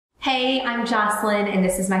Hey, I'm Jocelyn, and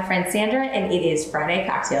this is my friend Sandra, and it is Friday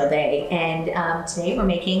cocktail day, and today we're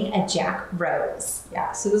making a Jack Rose.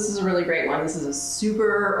 Yeah, so this is a really great one. This is a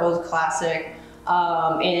super old classic.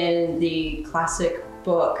 In the classic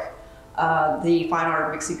book, The Fine Art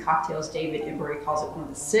of Mixing Cocktails, David Embury calls it one of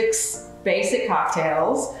the 6 basic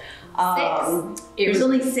cocktails. There's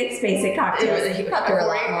only 6 basic cocktails.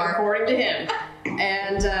 According to him.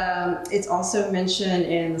 And it's also mentioned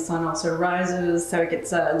in The Sun Also Rises, so it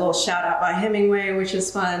gets a little shout out by Hemingway, which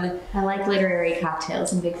is fun. I like literary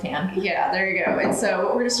cocktails, I'm a big fan. Yeah, there you go. And so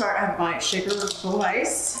what we're gonna start, I have my shaker full of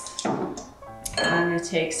ice. I'm gonna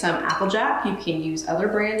take some Applejack. You can use other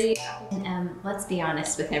brandy. And let's be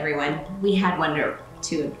honest with everyone. We had 1 or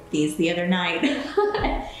 2 of these the other night.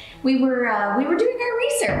 we were doing our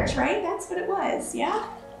research, right? That's what it was, yeah?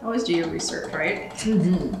 Always do your research, right?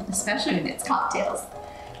 Mm-hmm. Especially when it's cocktails.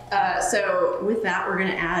 So with that, we're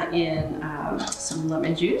gonna add in some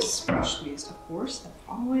lemon juice, fresh squeezed, of course, as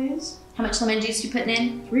always. How much lemon juice you putting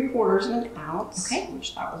in? 3/4 of an ounce. Okay.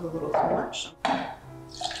 Which that was a little too much.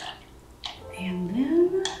 And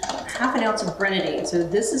then 1/2 ounce of grenadine. So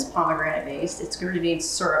this is pomegranate based. It's grenadine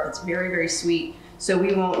syrup. It's very, very sweet. So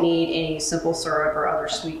we won't need any simple syrup or other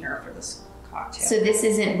sweetener for this cocktail. So this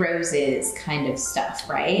isn't Rose's kind of stuff,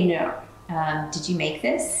 right? No. Did you make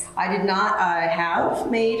this? I did not. I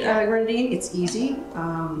have made grenadine. It's easy.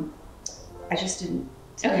 I just didn't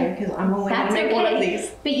tell you because I'm only going to make one of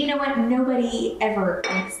these. But you know what? Nobody ever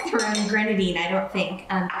makes their own grenadine, I don't think,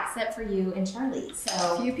 except for you and Charlie.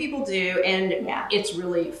 So a few people do, and yeah, it's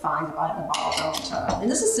really fine to buy it in a bottle.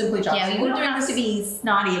 And this is simply Jocelyn. Yeah, you don't have to be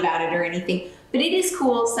snotty about it or anything. But it is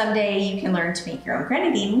cool. Someday you can learn to make your own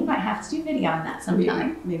grenadine. We might have to do a video on that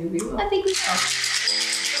sometime. Maybe we will. I think we will.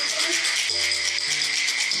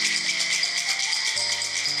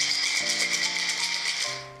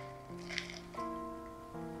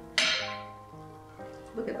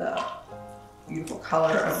 Look at the beautiful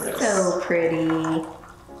color of this. So pretty.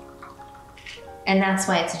 And that's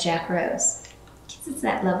why it's a Jack Rose. Because it's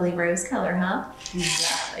that lovely rose color, huh?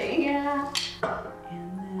 Exactly. Yeah.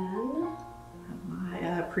 And then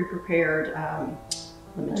my pre-prepared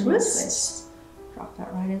lemon twist. Drop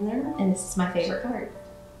that right in there. And this is my favorite card.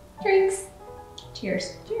 Drinks.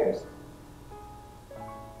 Cheers. Cheers.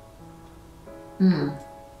 Mmm.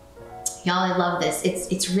 Y'all, I love this.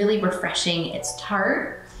 It's really refreshing. It's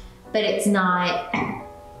tart, but it's not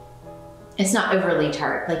overly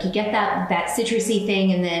tart. Like you get that citrusy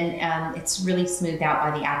thing, and then it's really smoothed out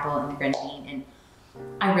by the apple and the grenadine. And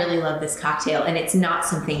I really love this cocktail, and it's not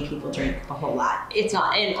something people drink a whole lot. It's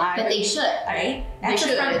not, but they should, right? That's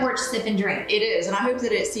a front porch sip and drink. It is, and I hope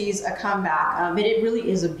that it sees a comeback. But it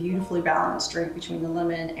really is a beautifully balanced drink between the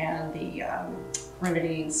lemon and the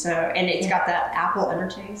grenadine. So, and it's got that apple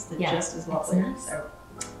undertaste that just is lovely. Nice. So,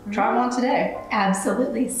 try one today.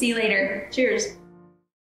 Absolutely. See you later. Cheers.